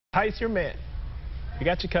Heist your man. We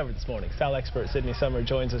got you covered this morning. Style expert Sydney Summer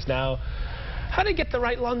joins us now. How to get the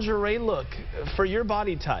right lingerie look for your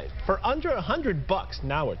body type for under $100.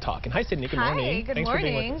 Now we're talking. Hi, Sydney. Good morning. Hi. Good Thanks morning.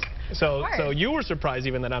 for being with us. So you were surprised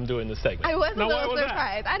even that I'm doing this segment. I was a little was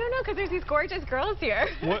surprised. I don't know, because there's these gorgeous girls here.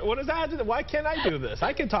 What does that have to do? Why can't I do this?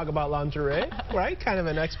 I can talk about lingerie, right? Kind of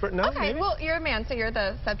an expert. No, okay, maybe? Well, you're a man, so you're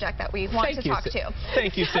the subject that we want to talk to.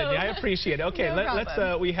 Thank you, Sydney. I appreciate it. Okay,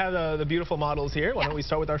 let's. We have the beautiful models here. Why don't we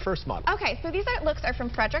start with our first model? Okay, so these looks are from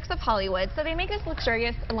Frederick's of Hollywood. So they make this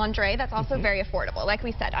luxurious lingerie that's also very affordable. Like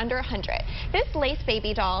we said, under $100. This lace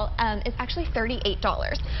baby doll is actually $38.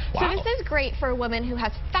 Wow. So this is great for a woman who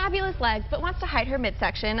has fabulous legs but wants to hide her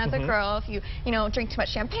midsection. As a girl, if you drink too much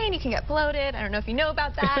champagne, you can get bloated. I don't know if you know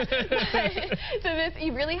about that. So this,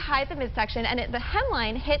 you really hide the midsection, and the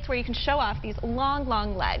hemline hits where you can show off these long,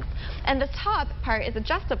 long legs. And the top part is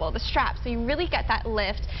adjustable, the strap, so you really get that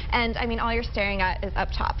lift. And I mean, all you're staring at is up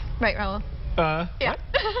top, right, Raul? Yeah.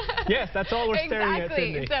 Yes, that's all we're staring at,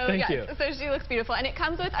 Sydney. So, Thank you. So she looks beautiful. And it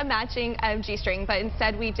comes with a matching G-string, but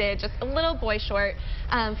instead we did just a little boy short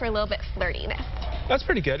for a little bit flirtiness. That's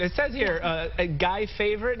pretty good. It says here, a guy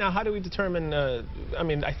favorite. Now, how do we determine, I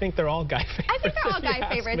mean, I think they're all guy favorites. I think they're all guy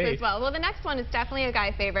favorites as well. Well, the next one is definitely a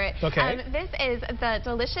guy favorite. Okay. This is the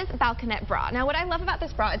Delicious Balconette bra. Now, what I love about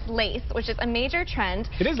this bra is lace, which is a major trend.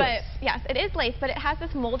 It is lace. Yes, it is lace, but it has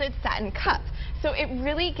this molded satin cup. So it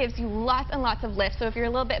really gives you lots and lots of lift. So if you're a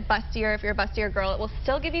little bit bustier, if you're a bustier girl, it will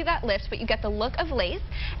still give you that lift, but you get the look of lace.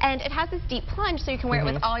 And it has this deep plunge, so you can wear it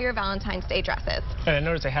with all your Valentine's Day dresses. And I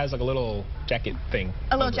noticed it has like a little jacket thing.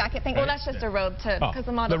 A little jacket thing. Right? Well, that's just a robe because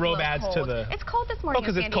the model. The robe adds cold. to the. It's cold this morning. Oh,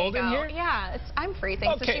 because it's cold in here. Yeah, I'm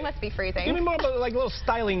freezing, so she must be freezing. Give me more about like little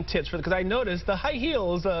styling tips because I noticed the high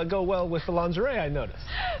heels go well with the lingerie. I noticed.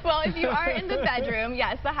 Well, if you are in the bedroom,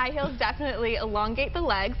 yes, the high heels definitely elongate the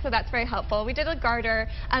legs, so that's very helpful. We did a garter.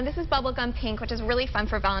 This is bubblegum pink, which is really fun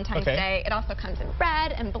for Valentine's Day. It also comes in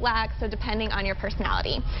red and black, so depending on your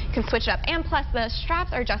personality, you can switch it up. And plus, the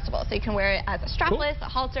straps are adjustable, so you can wear it as a strapless, a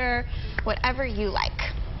halter, whatever you like.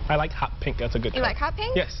 I like hot pink. That's a good color. You like hot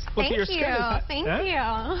pink? Yes. Thank you. Thank you.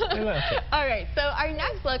 All right. So our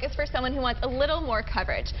next look is for someone who wants a little more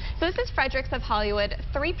coverage. So this is Frederick's of Hollywood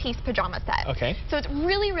 3-piece pajama set. Okay. So it's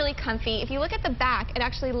really, really comfy. If you look at the back, it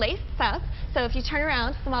actually laces up. So if you turn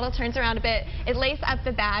around, the model turns around a bit, it laces up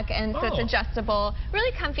the back, and so it's adjustable.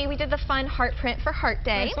 Really comfy. We did the fun heart print for Heart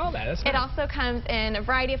Day. I saw that. That's nice. It also comes in a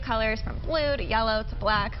variety of colors, from blue to yellow to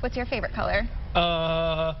black. What's your favorite color?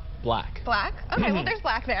 Black. Black? Okay, well, there's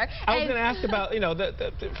black there. I was going to ask about,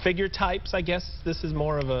 the figure types. I guess this is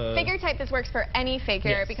more of a... Figure type, this works for any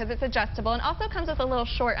figure because it's adjustable, and also comes with a little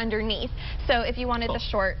short underneath. So if you wanted the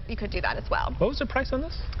short, you could do that as well. What was the price on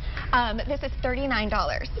this? This is $39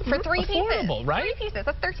 for 3 pieces. Affordable, right? 3 pieces.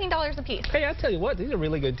 That's $13 a piece. Hey, I tell you what, these are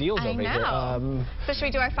really good deals over here. I know. So should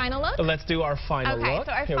we do our final look? Let's do our final look. Okay,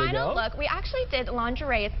 so our final look, we actually did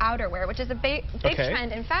lingerie as outerwear, which is a big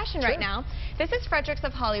trend in fashion right now. This is Frederick's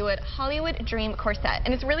of Hollywood Dream Corset,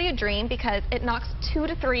 and it's really a dream because it knocks 2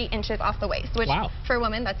 to 3 inches off the waist, which for a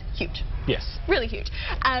woman, that's huge. Yes. Really huge.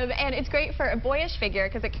 And it's great for a boyish figure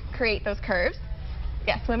because it can create those curves.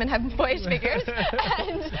 Yes, women have boyish figures.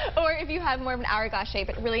 Or if you have more of an hourglass shape,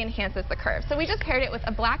 it really enhances the curve. So we just paired it with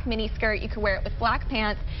a black mini skirt. You could wear it with black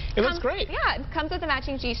pants. It looks great. Yeah, it comes with a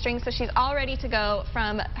matching G-string, so she's all ready to go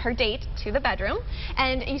from her date to the bedroom.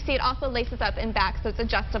 And you see it also laces up in back, so it's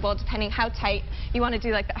adjustable depending how tight you want to do,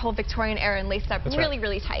 like that whole Victorian era and lace up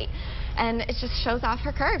really tight. And it just shows off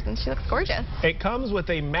her curves, and she looks gorgeous. It comes with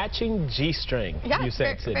a matching G-string, you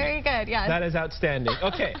said, Sydney. Very good, yes. That is outstanding.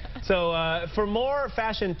 Okay, so for more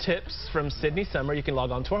fashion tips from Sydney Summer, you can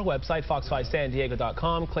log on to our website,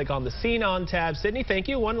 fox5sandiego.com. Click on the Scene On tab. Sydney, thank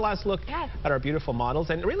you. One last look at our beautiful models,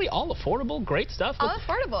 and really all affordable, great stuff. All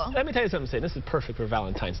affordable. Let me tell you something, Sydney. This is perfect for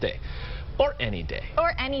Valentine's Day. Or any day.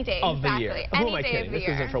 Or any day, of the year. Who am I kidding? This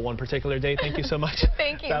isn't for one particular day. Thank you so much.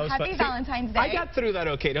 Thank you. Happy Valentine's Day. I got through that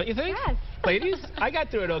okay, don't you think? Yes. Ladies, I got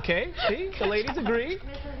through it okay. See, the ladies agree.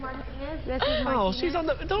 Mrs. Martinez, this is Martinez. Oh, she's on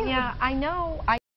the... Yeah, I know.